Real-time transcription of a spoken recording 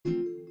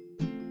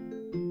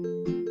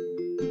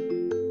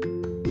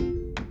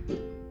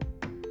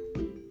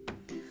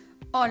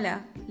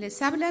Hola,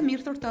 les habla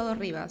Mirta Hurtado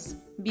Rivas.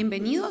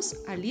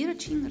 Bienvenidos a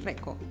Literature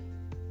Reco.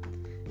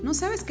 ¿No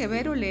sabes qué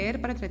ver o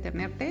leer para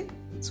entretenerte?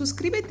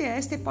 Suscríbete a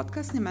este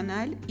podcast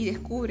semanal y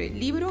descubre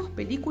libros,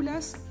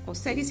 películas o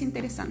series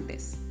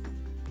interesantes.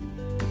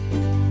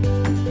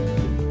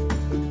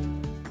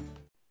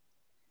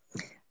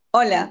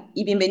 Hola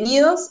y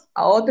bienvenidos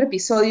a otro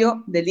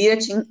episodio de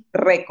Literature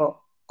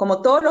Reco.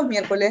 Como todos los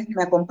miércoles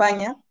me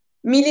acompaña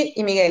Mili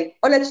y Miguel.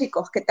 Hola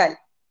chicos, ¿qué tal?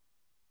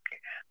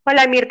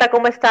 Hola Mirta,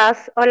 ¿cómo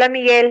estás? Hola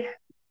Miguel.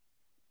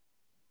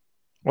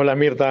 Hola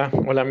Mirta,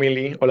 hola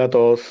Mili, hola a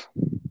todos.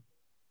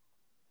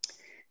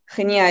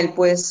 Genial,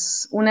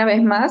 pues una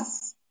vez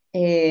más,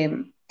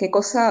 ¿qué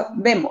cosa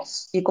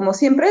vemos? Y como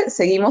siempre,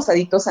 seguimos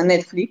adictos a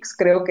Netflix.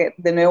 Creo que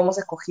de nuevo hemos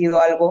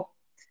escogido algo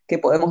que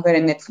podemos ver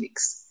en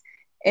Netflix.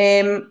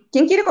 ¿Quién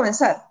quiere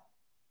comenzar?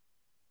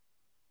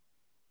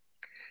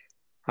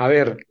 A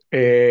ver,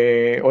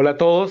 hola a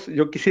todos.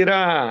 Yo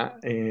quisiera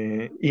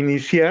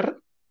iniciar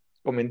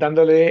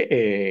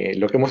comentándole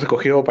lo que hemos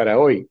escogido para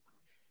hoy.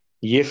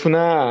 Y es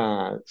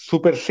una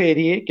super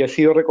serie que ha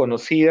sido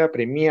reconocida,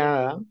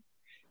 premiada,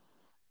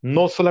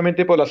 no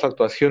solamente por las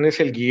actuaciones,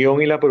 el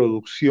guión y la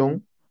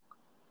producción,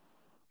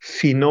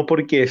 sino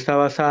porque está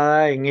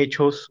basada en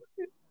hechos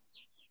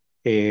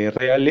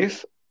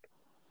reales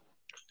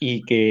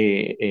y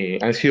que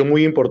han sido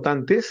muy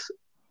importantes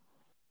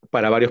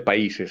para varios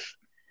países.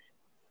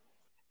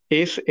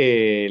 Es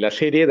la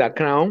serie The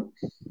Crown,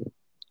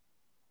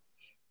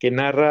 que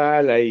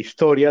narra la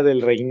historia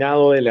del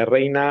reinado de la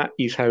reina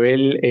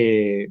Isabel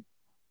II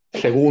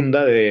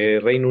de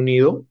Reino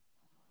Unido,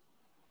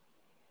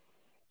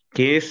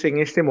 que es en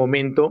este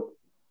momento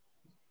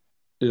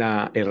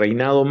el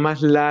reinado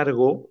más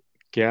largo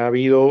que ha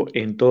habido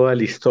en toda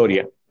la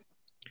historia.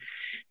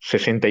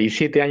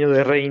 67 años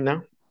de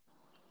reina,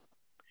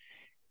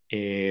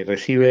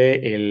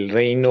 recibe el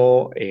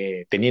reino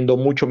teniendo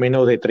mucho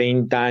menos de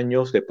 30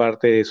 años de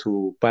parte de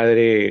su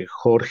padre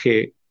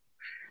Jorge,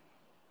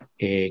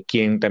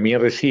 quien también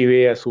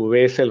recibe a su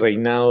vez el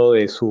reinado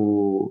de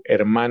su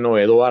hermano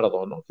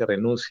Eduardo, ¿no? Que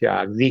renuncia,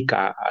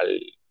 abdica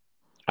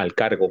al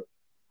cargo.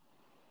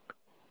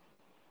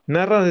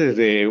 Narra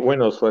desde,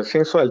 bueno, su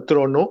ascenso al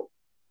trono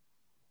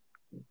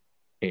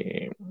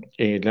en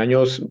el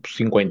año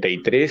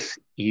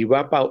 53 y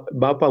va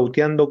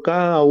pauteando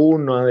cada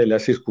una de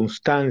las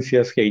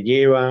circunstancias que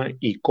lleva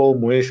y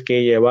cómo es que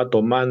ella va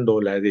tomando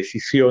las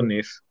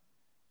decisiones,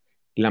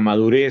 la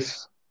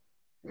madurez,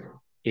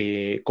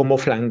 cómo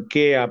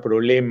flanquea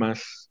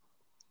problemas,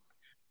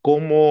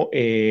 cómo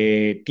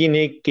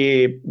tiene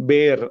que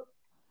ver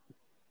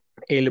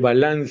el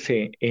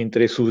balance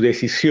entre sus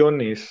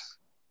decisiones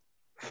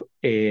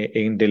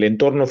del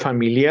entorno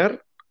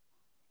familiar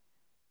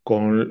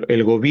con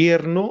el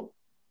gobierno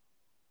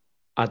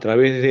a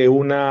través de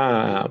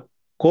unas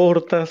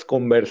cortas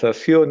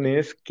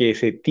conversaciones que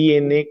se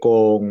tiene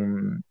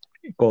con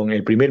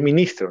el primer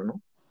ministro, ¿no?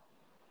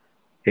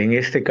 En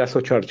este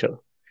caso Churchill.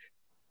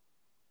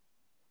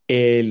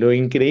 Lo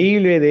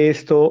increíble de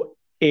esto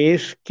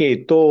es que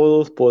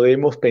todos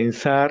podemos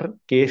pensar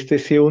que este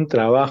sea un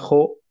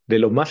trabajo de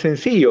lo más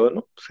sencillo,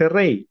 ¿no? Ser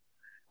rey.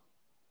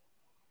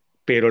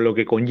 Pero lo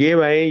que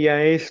conlleva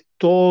ella es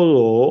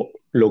todo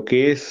lo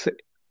que es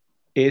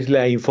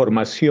la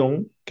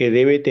información que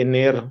debe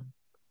tener,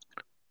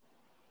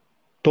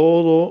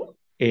 todo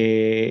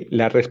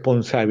la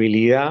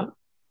responsabilidad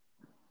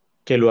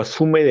que lo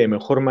asume de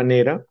mejor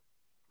manera,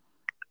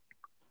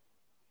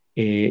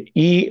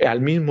 y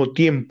al mismo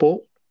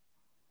tiempo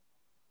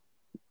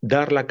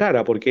dar la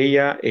cara, porque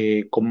ella,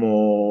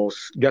 como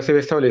ya se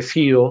ve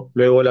establecido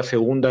luego de la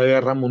Segunda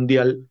Guerra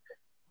Mundial,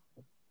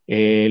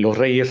 los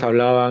reyes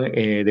hablaban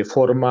de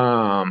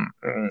forma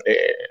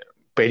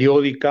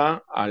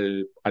periódica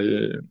al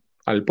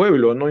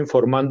pueblo, ¿no?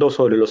 Informando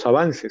sobre los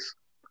avances,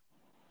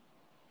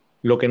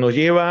 lo que nos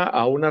lleva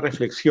a una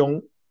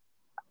reflexión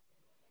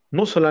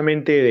no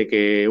solamente de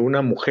que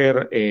una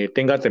mujer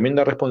tenga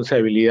tremenda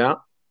responsabilidad,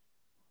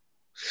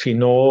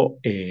 sino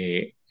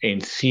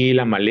en sí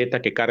la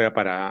maleta que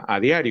carga a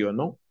diario,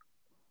 ¿no?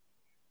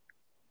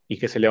 Y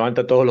que se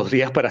levanta todos los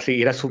días para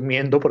seguir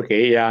asumiendo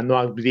porque ella no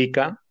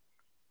abdica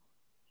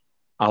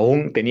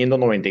aún teniendo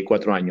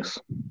 94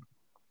 años.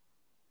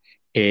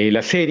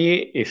 La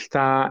serie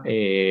está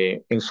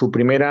en su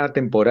primera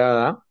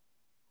temporada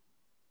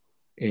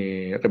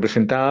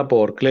representada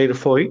por Claire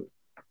Foy,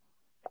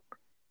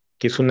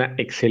 que es una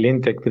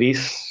excelente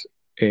actriz.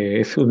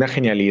 Es una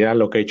genialidad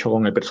lo que ha hecho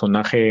con el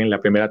personaje en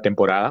la primera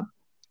temporada.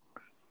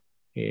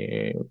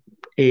 Eh,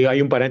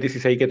 Hay un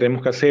paréntesis ahí que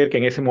tenemos que hacer, que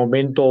en ese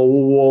momento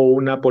hubo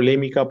una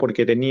polémica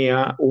porque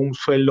tenía un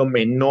sueldo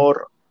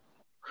menor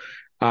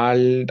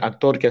al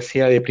actor que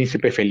hacía de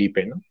Príncipe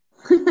Felipe, ¿no?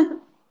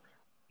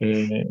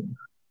 Eh,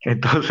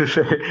 entonces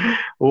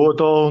hubo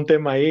todo un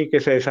tema ahí que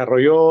se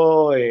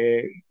desarrolló.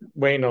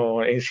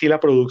 Bueno, en sí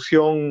la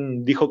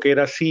producción dijo que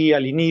era así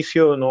al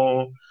inicio,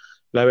 no,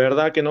 la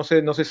verdad que no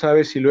se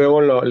sabe si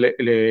luego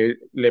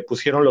le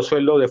pusieron los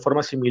sueldos de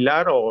forma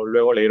similar o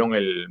luego le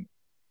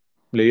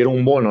dieron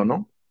un bono,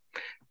 ¿no?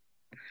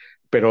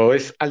 pero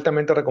es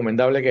altamente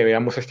recomendable que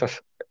veamos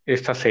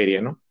esta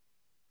serie, ¿no?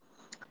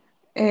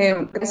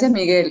 Gracias,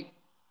 Miguel.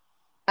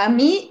 A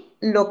mí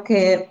lo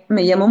que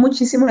me llamó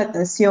muchísimo la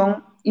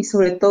atención, y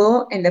sobre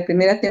todo en la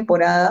primera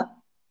temporada,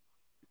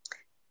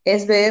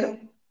 es ver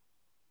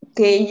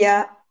que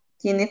ella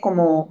tiene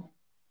como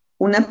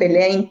una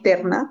pelea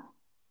interna,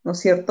 ¿no es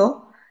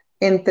cierto?,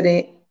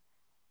 entre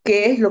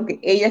qué es lo que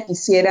ella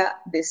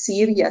quisiera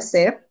decir y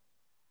hacer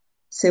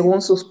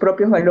según sus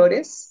propios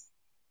valores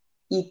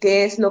y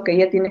qué es lo que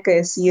ella tiene que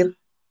decir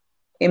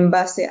en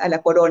base a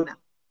la corona,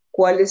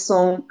 cuáles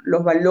son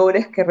los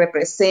valores que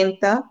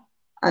representa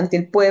ante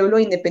el pueblo,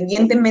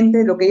 independientemente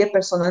de lo que ella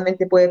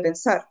personalmente puede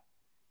pensar.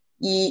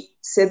 Y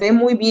se ve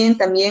muy bien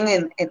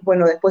también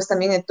bueno, después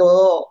también en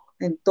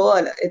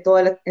todas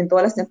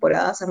las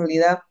temporadas, en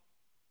realidad,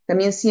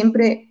 también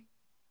siempre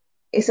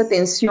esa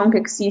tensión que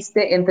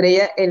existe entre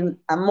ella,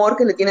 el amor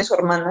que le tiene a su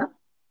hermana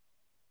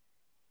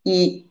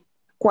y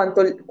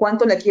cuánto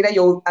la quiere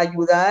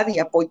ayudar y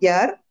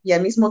apoyar, y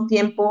al mismo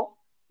tiempo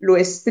lo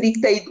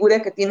estricta y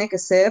dura que tiene que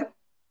ser,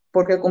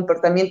 porque el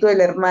comportamiento de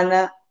la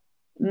hermana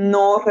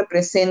no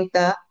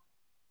representa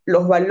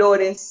los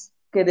valores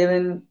que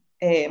deben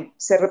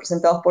ser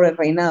representados por el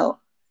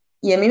reinado.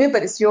 Y a mí me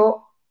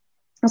pareció,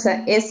 o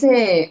sea,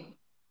 ese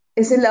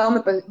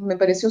lado me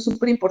pareció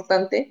súper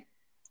importante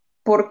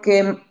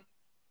porque,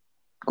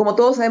 como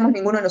todos sabemos,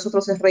 ninguno de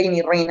nosotros es rey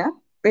ni reina,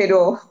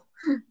 pero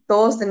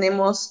todos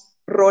tenemos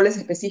roles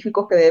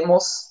específicos que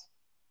debemos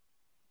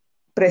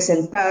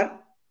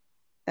presentar,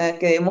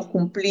 que debemos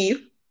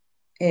cumplir,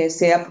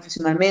 sea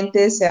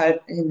profesionalmente,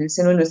 sea en el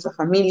seno de nuestras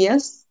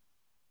familias.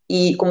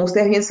 Y como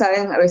ustedes bien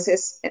saben, a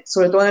veces,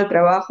 sobre todo en el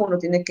trabajo, uno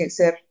tiene que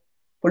ser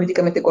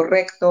políticamente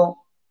correcto,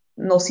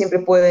 no siempre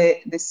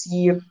puede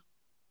decir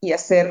y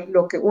hacer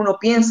lo que uno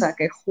piensa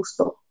que es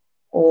justo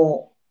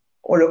o,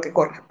 o lo que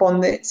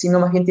corresponde, sino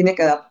más bien tiene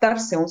que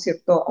adaptarse a un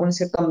cierto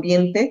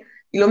ambiente.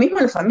 Y lo mismo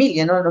en la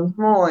familia, ¿no? Lo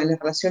mismo en las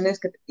relaciones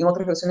en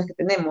otras relaciones que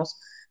tenemos.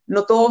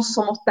 No todos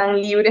somos tan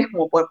libres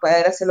como por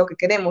poder hacer lo que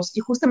queremos. Y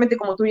justamente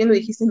como tú bien lo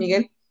dijiste,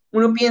 Miguel,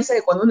 uno piensa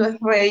que cuando uno es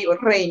rey o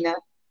reina,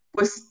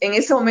 pues en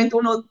ese momento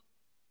uno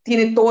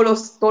tiene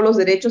todos los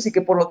derechos y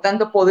que por lo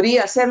tanto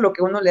podría hacer lo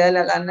que uno le da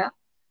la gana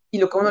y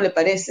lo que a uno le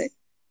parece.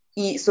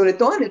 Y sobre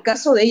todo en el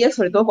caso de ella,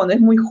 sobre todo cuando es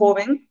muy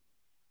joven,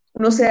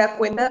 uno se da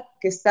cuenta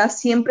que está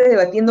siempre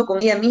debatiendo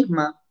con ella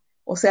misma.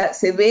 O sea,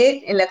 se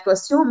ve en la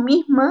actuación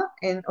misma,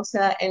 o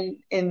sea,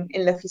 en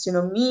la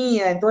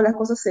fisionomía, en todas las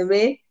cosas, se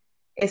ve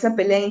esa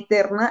pelea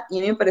interna y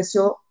a mí me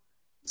pareció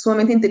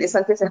sumamente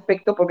interesante ese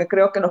aspecto porque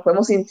creo que nos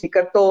podemos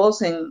identificar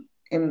todos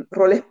en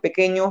roles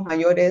pequeños,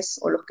 mayores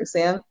o los que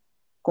sean,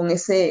 como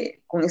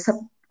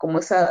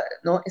esa,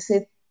 ¿no?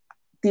 Ese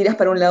tiras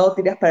para un lado,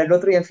 tiras para el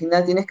otro y al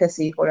final tienes que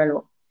decidir por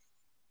algo.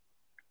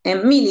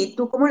 Mili,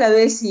 ¿tú cómo la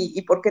ves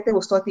y por qué te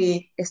gustó a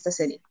ti esta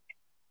serie?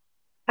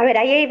 A ver,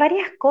 ahí hay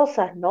varias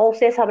cosas, ¿no?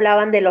 Ustedes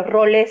hablaban de los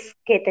roles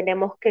que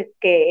tenemos que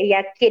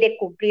ella quiere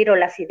cumplir o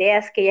las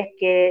ideas que ella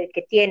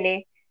que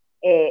tiene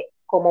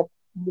como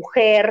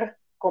mujer,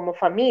 como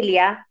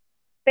familia,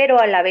 pero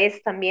a la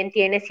vez también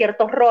tiene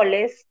ciertos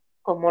roles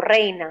como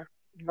reina,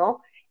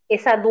 ¿no?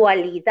 Esa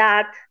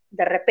dualidad,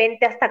 de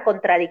repente hasta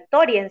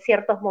contradictoria en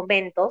ciertos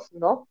momentos,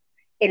 ¿no?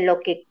 En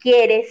lo que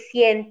quiere,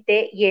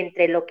 siente y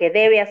entre lo que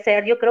debe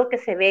hacer, yo creo que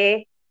se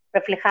ve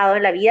reflejado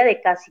en la vida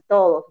de casi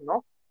todos,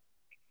 ¿no?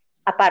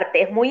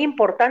 Aparte, es muy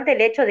importante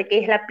el hecho de que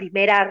es la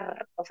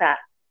primera, o sea,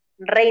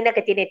 reina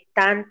que tiene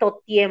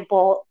tanto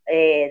tiempo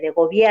de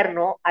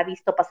gobierno, ha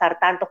visto pasar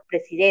tantos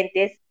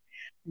presidentes,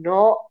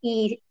 ¿no?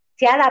 Y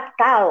se ha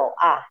adaptado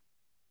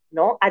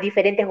 ¿no? A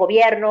diferentes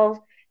gobiernos,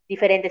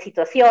 diferentes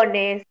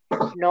situaciones,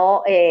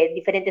 ¿no?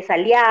 Diferentes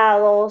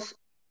aliados,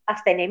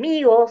 hasta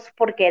enemigos,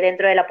 porque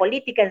dentro de la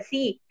política en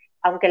sí,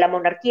 aunque la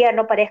monarquía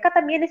no parezca,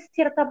 también es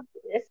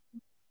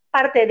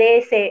parte de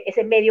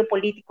ese medio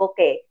político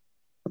que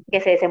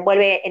se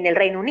desenvuelve en el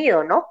Reino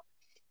Unido, ¿no?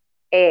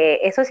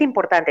 Eso es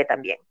importante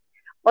también.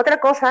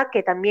 Otra cosa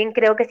que también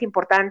creo que es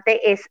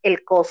importante es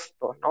el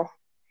costo, ¿no?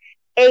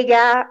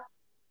 Ella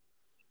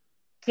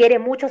quiere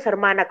mucho a su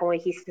hermana, como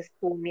dijiste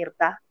tú,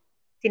 Mirta,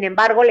 sin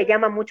embargo, le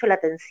llama mucho la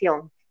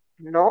atención,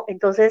 ¿no?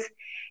 Entonces,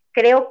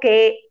 creo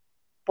que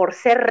por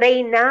ser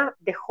reina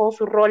dejó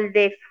su rol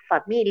de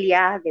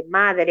familia, de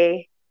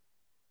madre,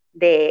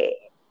 de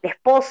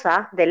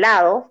esposa de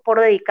lado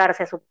por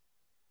dedicarse a su...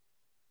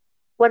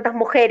 ¿Cuántas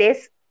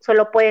mujeres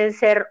solo pueden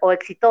ser o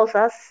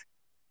exitosas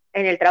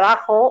en el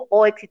trabajo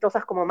o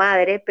exitosas como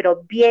madre,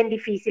 pero bien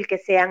difícil que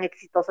sean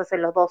exitosas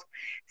en los dos?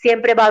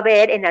 Siempre va a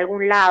haber en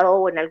algún lado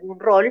o en algún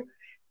rol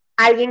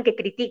alguien que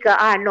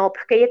critica, no,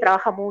 pues que ella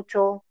trabaja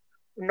mucho,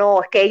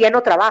 no, es que ella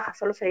no trabaja,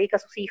 solo se dedica a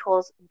sus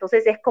hijos.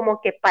 Entonces es como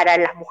que para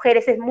las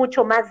mujeres es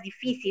mucho más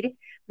difícil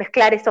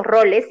mezclar esos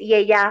roles y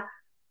ella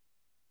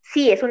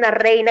sí es una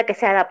reina que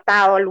se ha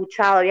adaptado, ha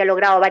luchado, había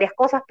logrado varias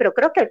cosas, pero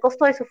creo que al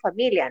costo de su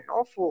familia,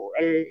 ¿no?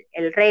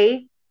 El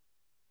rey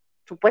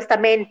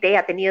supuestamente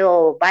ha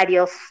tenido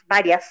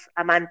varias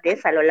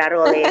amantes a lo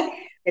largo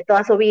de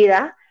toda su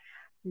vida,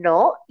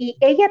 ¿no? Y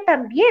ella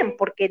también,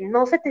 porque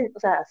o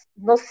sea,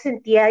 no se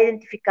sentía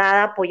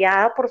identificada,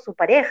 apoyada por su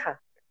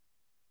pareja.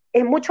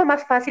 Es mucho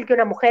más fácil que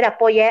una mujer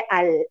apoye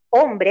al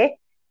hombre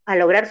a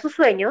lograr sus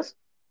sueños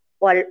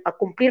o a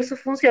cumplir sus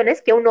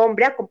funciones que un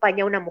hombre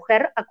acompañe a una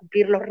mujer a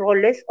cumplir los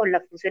roles o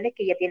las funciones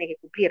que ella tiene que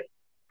cumplir,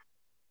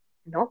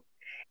 ¿no?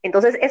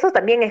 Entonces, eso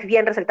también es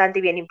bien resaltante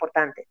y bien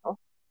importante, ¿no?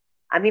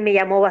 A mí me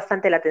llamó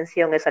bastante la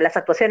atención eso. Las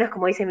actuaciones,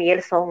 como dice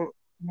Miguel, son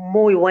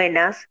muy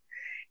buenas.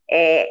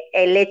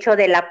 El hecho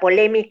de la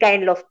polémica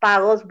en los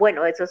pagos,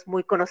 bueno, eso es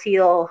muy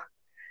conocido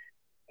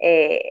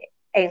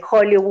en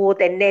Hollywood,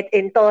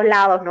 en todos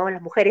lados, ¿no?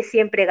 Las mujeres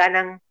siempre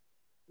ganan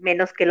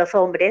menos que los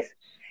hombres,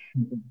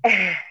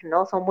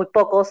 ¿no? Son muy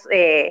pocos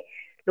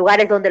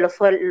lugares donde los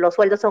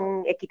sueldos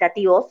son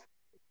equitativos,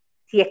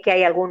 si es que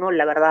hay alguno,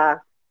 la verdad,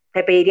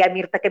 te pediría a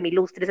Mirta que me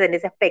ilustres en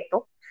ese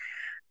aspecto,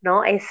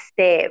 ¿no?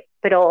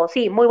 Pero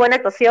sí, muy buena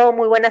actuación,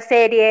 muy buena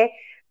serie,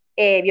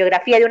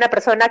 biografía de una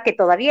persona que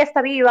todavía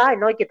está viva,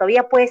 ¿no? Y que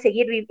todavía puede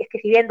seguir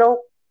escribiendo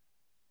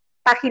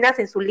páginas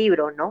en su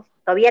libro, ¿no?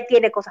 Todavía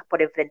tiene cosas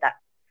por enfrentar,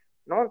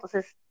 ¿no?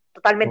 Entonces,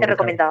 totalmente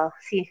Correcto. recomendado,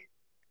 sí.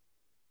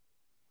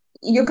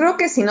 Y yo creo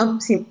que si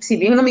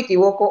bien no me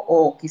equivoco,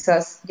 o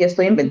quizás ya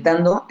estoy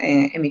inventando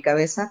en mi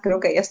cabeza, creo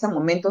que hay hasta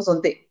momentos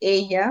donde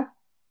ella,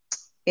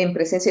 en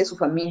presencia de su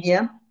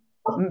familia,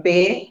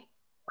 ve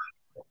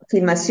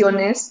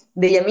filmaciones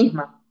de ella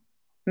misma,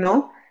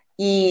 ¿no?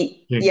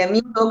 Y Sí. a mí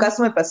en todo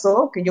caso me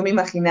pasó que yo me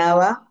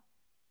imaginaba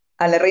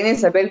a la reina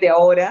Isabel de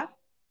ahora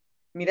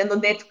mirando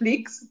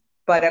Netflix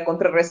para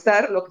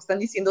contrarrestar lo que están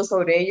diciendo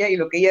sobre ella y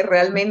lo que ella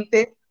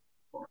realmente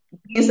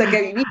piensa que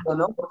ha vivido,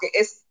 ¿no? Porque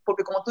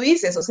como tú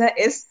dices, o sea,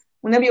 es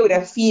una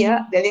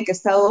biografía de alguien que ha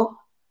estado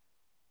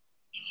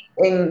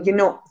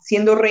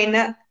siendo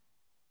reina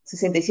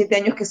 67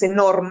 años, que es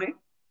enorme,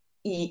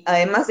 y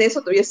además de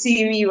eso todavía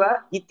sigue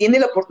viva y tiene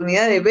la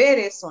oportunidad de ver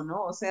eso,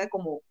 ¿no? O sea,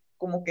 como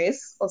que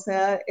es, o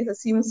sea, es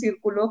así un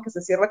círculo que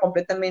se cierra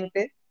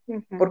completamente,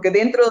 Ujú. porque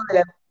dentro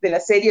de la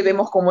serie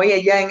vemos como ella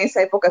ya en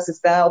esa época se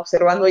está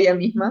observando ella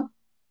misma,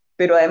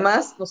 pero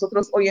además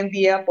nosotros hoy en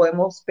día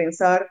podemos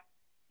pensar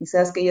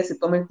quizás que ella se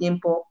tome el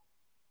tiempo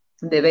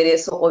de ver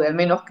eso, o de al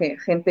menos que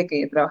gente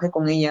que trabaje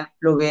con ella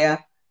lo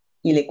vea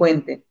y le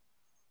cuente.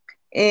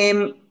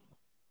 Eh,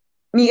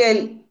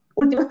 Miguel,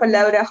 últimas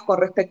palabras con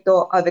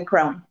respecto a The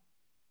Crown.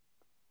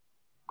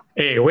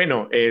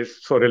 Bueno,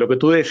 sobre lo que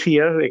tú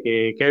decías de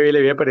que qué le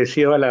había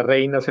parecido a la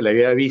reina, se la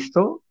había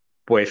visto,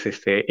 pues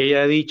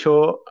ella ha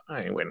dicho,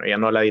 bueno, ella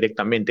no habla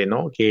directamente,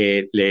 ¿no?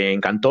 Que le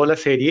encantó la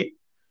serie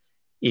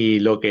y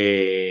lo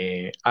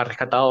que ha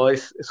rescatado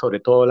es sobre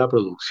todo la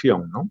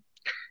producción, ¿no?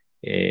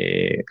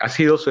 Ha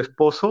sido su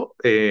esposo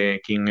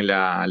quien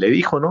le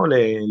dijo, ¿no?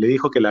 Le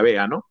dijo que la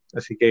vea, ¿no?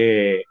 Así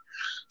que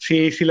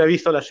sí, sí la ha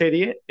visto la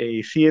serie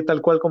y sí,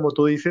 tal cual como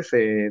tú dices,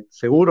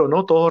 seguro,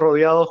 ¿no? Todos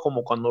rodeados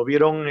como cuando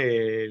vieron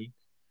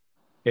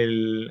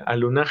el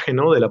alunaje,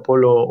 ¿no? Del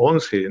Apolo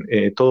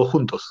 11, todos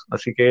juntos.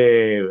 Así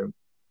que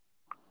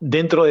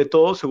dentro de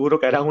todo, seguro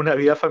que harán una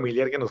vida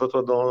familiar que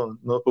nosotros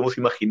no podemos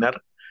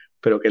imaginar,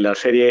 pero que la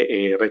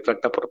serie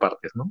retracta por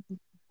partes, ¿no?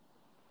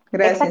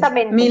 Gracias.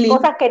 Exactamente, Mili,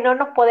 cosas que no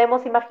nos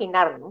podemos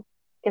imaginar, ¿no?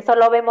 Que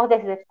solo vemos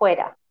desde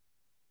fuera,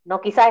 ¿no?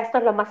 Quizá esto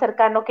es lo más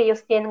cercano que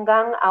ellos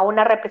tengan a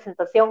una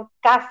representación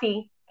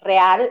casi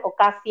real o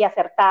casi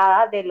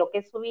acertada de lo que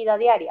es su vida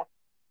diaria.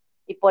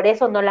 Y por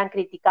eso no la han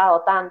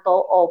criticado tanto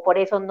o por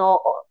eso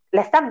no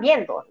la están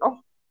viendo,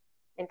 ¿no?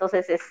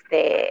 Entonces,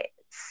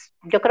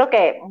 yo creo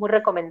que muy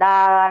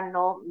recomendada,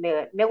 ¿no?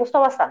 Me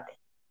gustó bastante,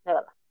 de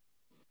verdad.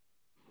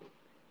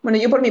 bueno,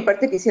 yo por mi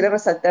parte quisiera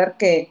resaltar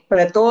que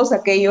para todos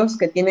aquellos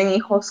que tienen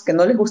hijos que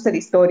no les gusta la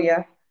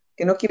historia,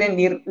 que no quieren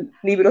leer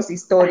libros de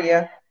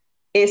historia,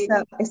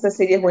 esta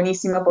serie es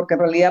buenísima porque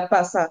en realidad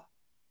pasa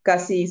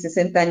casi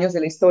 60 años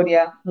de la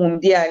historia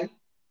mundial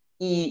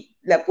y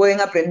la pueden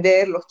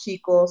aprender los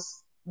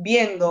chicos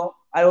viendo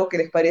algo que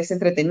les parece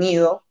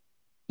entretenido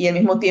y al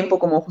mismo tiempo,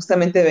 como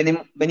justamente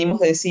venimos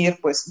de decir,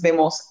 pues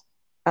vemos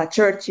a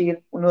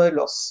Churchill, uno de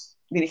los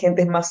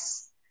dirigentes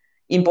más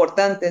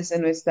importantes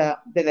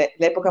de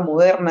la época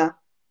moderna,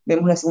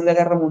 vemos la Segunda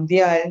Guerra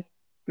Mundial,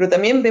 pero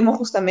también vemos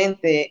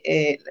justamente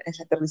el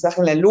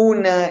aterrizaje en la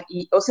Luna,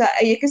 y o sea,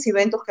 hay X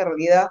eventos que en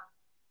realidad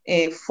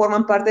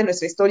forman parte de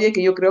nuestra historia y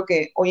que yo creo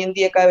que hoy en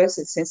día cada vez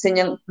se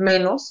enseñan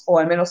menos, o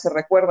al menos se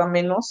recuerdan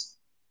menos,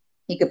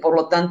 y que por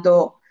lo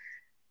tanto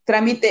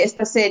trámite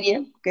esta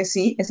serie, que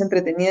sí, es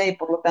entretenida y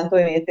por lo tanto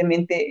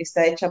evidentemente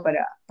está hecha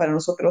para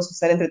nosotros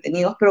estar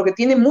entretenidos, pero que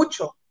tiene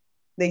mucho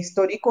de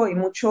histórico y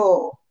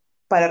mucho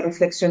para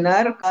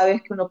reflexionar cada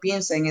vez que uno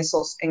piensa en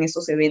esos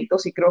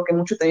eventos, y creo que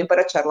mucho también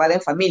para charlar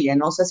en familia,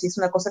 ¿no? O sea, si es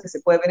una cosa que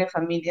se puede ver en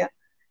familia,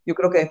 yo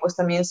creo que después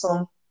también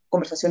son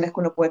conversaciones que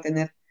uno puede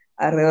tener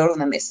alrededor de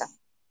una mesa.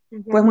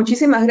 Pues Ujú.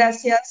 muchísimas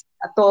gracias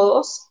a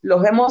todos.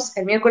 Los vemos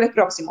el miércoles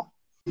próximo.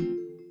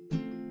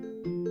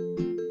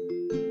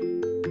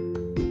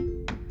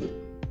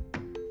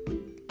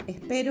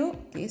 Espero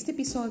que este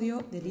episodio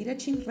de Lira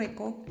Chin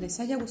Reco les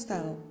haya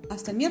gustado.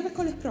 Hasta el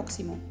miércoles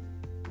próximo.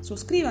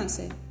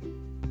 Suscríbanse.